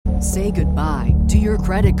Say goodbye to your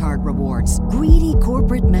credit card rewards. Greedy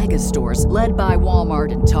corporate mega stores, led by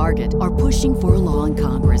Walmart and Target, are pushing for a law in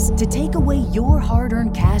Congress to take away your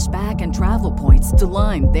hard-earned cash back and travel points to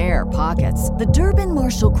line their pockets. The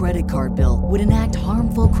Durbin-Marshall credit card bill would enact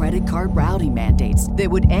harmful credit card routing mandates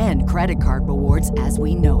that would end credit card rewards as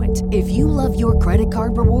we know it. If you love your credit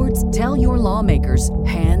card rewards, tell your lawmakers,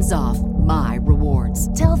 hands off my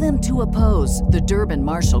rewards. Tell them to oppose the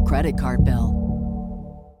Durbin-Marshall credit card bill.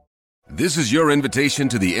 This is your invitation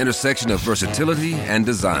to the intersection of versatility and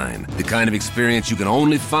design. The kind of experience you can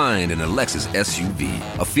only find in a Lexus SUV.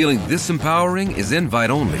 A feeling this empowering is invite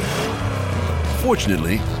only.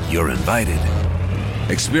 Fortunately, you're invited.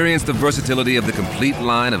 Experience the versatility of the complete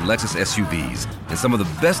line of Lexus SUVs and some of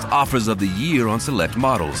the best offers of the year on select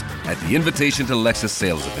models at the Invitation to Lexus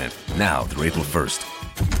sales event, now through April 1st.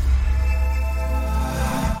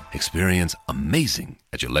 Experience amazing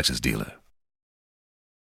at your Lexus dealer.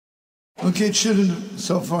 Okay, children,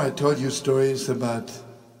 so far I told you stories about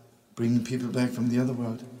bringing people back from the other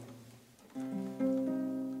world.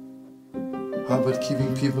 How about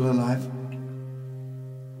keeping people alive?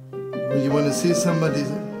 When you want to see somebody,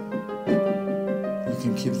 you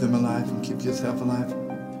can keep them alive and keep yourself alive.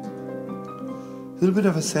 A little bit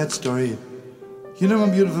of a sad story. You know,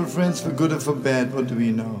 my beautiful friends, for good or for bad, what do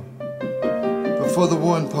we know? Before the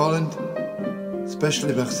war in Poland,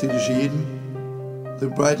 especially by Chassidish Yidden, the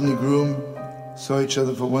bride and the groom saw each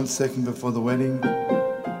other for 1 second before the wedding,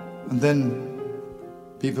 and then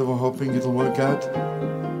people were hoping it'll work out.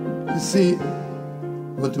 You see,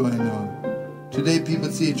 what do I know? Today people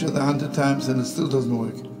see each other 100 times and it still doesn't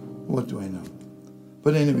work. What do I know?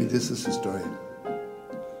 But anyway, this is the story.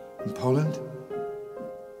 In Poland,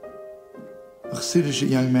 a Chassidish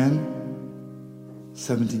young man,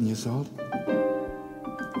 17 years old,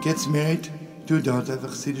 gets married to a daughter of a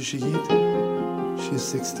Chassidish Yid. She's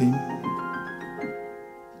 16.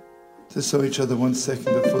 They saw each other 1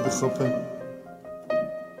 second before the chuppah.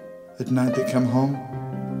 At night they come home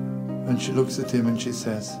and she looks at him and she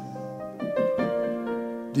says,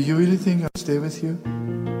 "Do you really think I'll stay with you?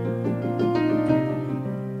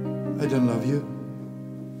 I don't love you.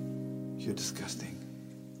 You're disgusting.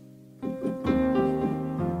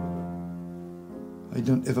 I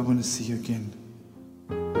don't ever want to see you again."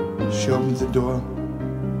 She opened the door.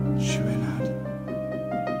 She ran out.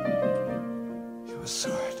 He was so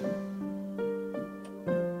hurt.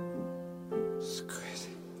 It's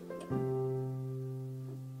crazy.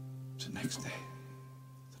 The next day,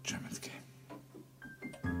 the Germans came.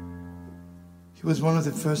 He was one of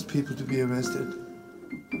the first people to be arrested.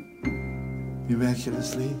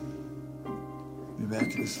 Miraculously,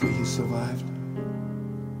 he survived.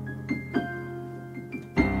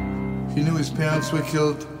 He knew his parents were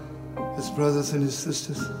killed, his brothers and his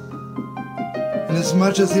sisters. And as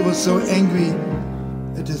much as he was so angry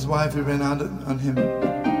at his wife, he ran out on him.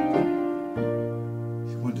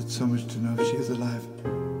 He wanted so much to know if she is alive.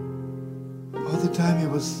 All the time he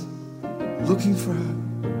was looking for her.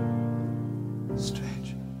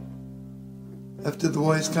 Strange. After the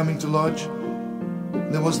war, he's coming to lodge.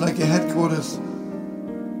 There was like a headquarters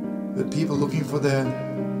with people looking for their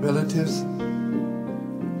relatives.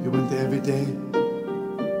 He went there every day.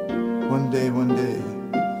 One day.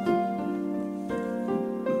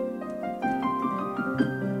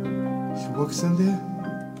 He walks in there.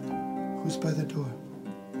 Who's by the door?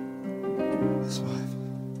 His wife.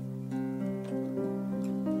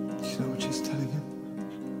 You know what she's telling him?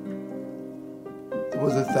 There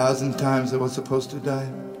was 1,000 times I was supposed to die.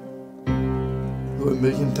 There were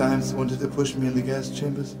 1,000,000 times they wanted to push me in the gas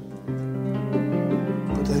chambers.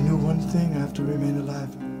 But I knew one thing, I have to remain alive.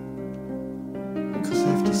 Because I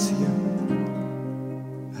have to see you.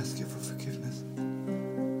 Ask you for forgiveness.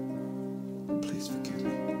 Please forgive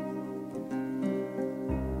me.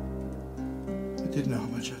 I didn't know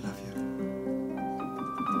how much I love you.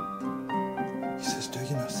 He says, do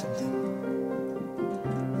you know something?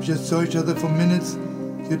 We just saw each other for minutes.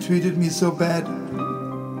 You treated me so bad.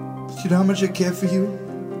 But you know how much I care for you?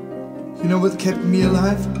 You know what kept me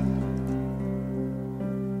alive?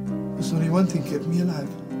 There's only one thing kept me alive.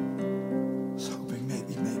 I was hoping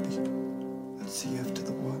maybe I'd see you after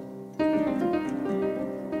the war.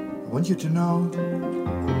 I want you to know,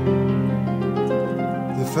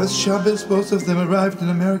 the first Shabbos, both of them arrived in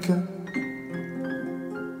America.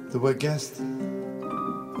 They were guests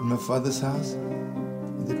in my father's house,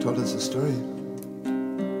 and they told us a story.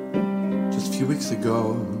 Just a few weeks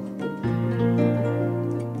ago,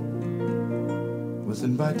 I was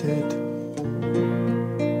invited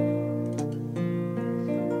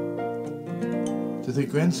to the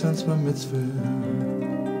grandson's bar mitzvah.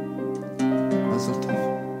 Mazel tov.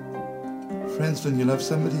 friends when you love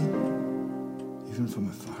somebody, even from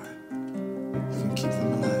afar, you can keep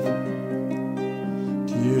them alive.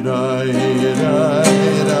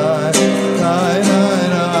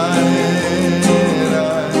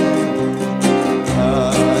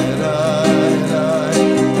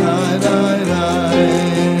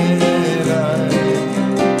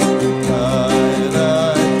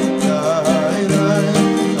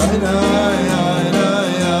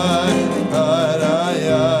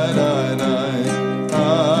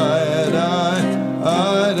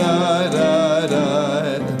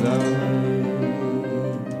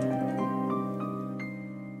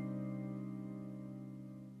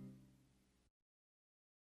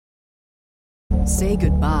 Say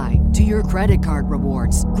goodbye to your credit card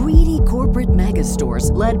rewards. Greedy corporate mega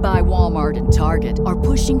stores, led by Walmart and Target, are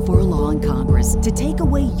pushing for a law in Congress to take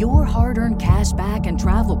away your hard-earned cash back and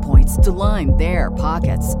travel points to line their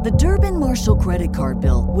pockets. The Durbin-Marshall credit card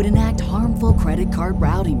bill would enact harmful credit card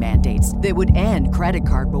routing mandates that would end credit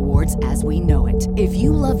card rewards as we know it. If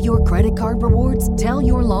you love your credit card rewards, tell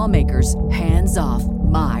your lawmakers, hands off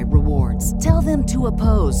my rewards. Tell them to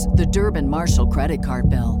oppose the Durbin-Marshall credit card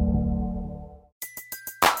bill.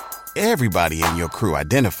 Everybody in your crew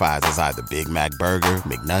identifies as either Big Mac Burger,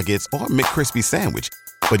 McNuggets, or McCrispy Sandwich.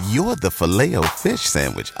 But you're the Filet-O-Fish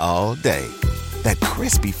Sandwich all day. That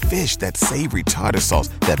crispy fish, that savory tartar sauce,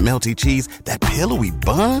 that melty cheese, that pillowy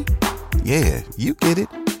bun. Yeah, you get it.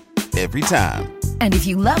 Every time. And if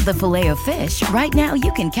you love the Filet-O-Fish, right now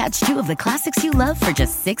you can catch two of the classics you love for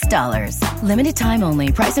just $6. Limited time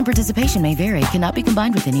only. Price and participation may vary. Cannot be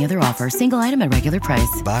combined with any other offer. Single item at regular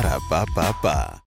price. Ba-da-ba-ba-ba.